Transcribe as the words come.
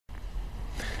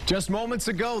Just moments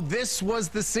ago, this was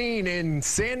the scene in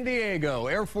San Diego.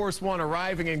 Air Force One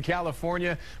arriving in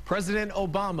California. President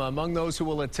Obama among those who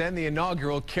will attend the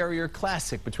inaugural Carrier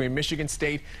Classic between Michigan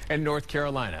State and North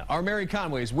Carolina. Our Mary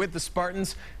Conway is with the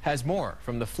Spartans, has more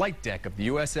from the flight deck of the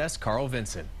USS Carl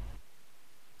Vinson.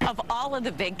 Of all of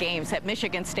the big games that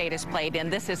Michigan State has played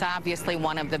in, this is obviously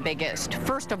one of the biggest.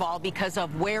 First of all, because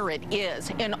of where it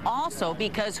is, and also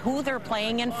because who they're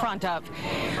playing in front of.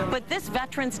 But this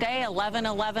Veterans Day,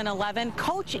 11-11-11,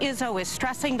 Coach Izzo is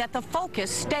stressing that the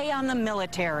focus stay on the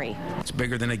military. It's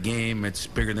bigger than a game. It's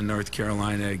bigger than North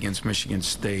Carolina against Michigan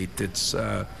State. It's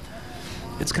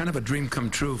kind of a dream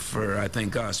come true for, I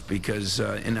think, us, because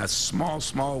in a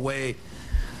small way,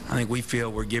 I think we feel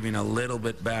we're giving a little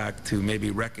bit back to maybe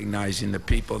recognizing the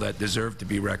people that deserve to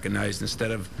be recognized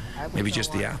instead of maybe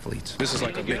just the athletes. This is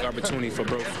like a big opportunity for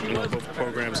both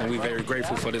programs, and we're very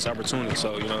grateful for this opportunity.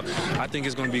 So, I think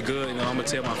it's going to be good. I'm going to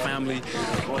tell my family,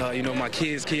 my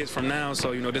kids from now.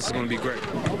 So, this is going to be great.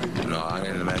 No, I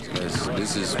didn't imagine this.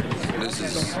 This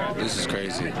is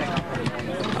crazy.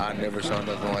 I never saw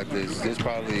nothing like this. This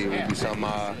probably would be something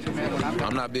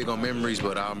I'm not big on memories,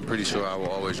 but I'm pretty sure I will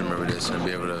always remember this and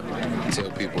be able to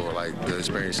tell people like the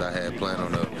experience I had playing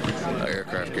on an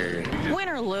aircraft carrier. Win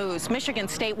or lose, Michigan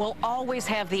State will always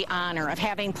have the honor of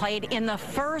having played in the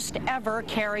first ever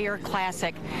Carrier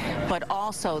Classic, but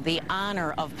also the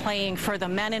honor of playing for the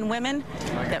men and women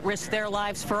that risk their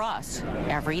lives for us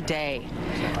every day.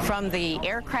 From the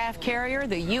aircraft carrier,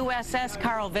 the USS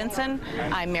Carl Vinson,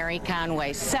 I'm Mary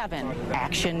Conway, 7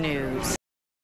 Action News.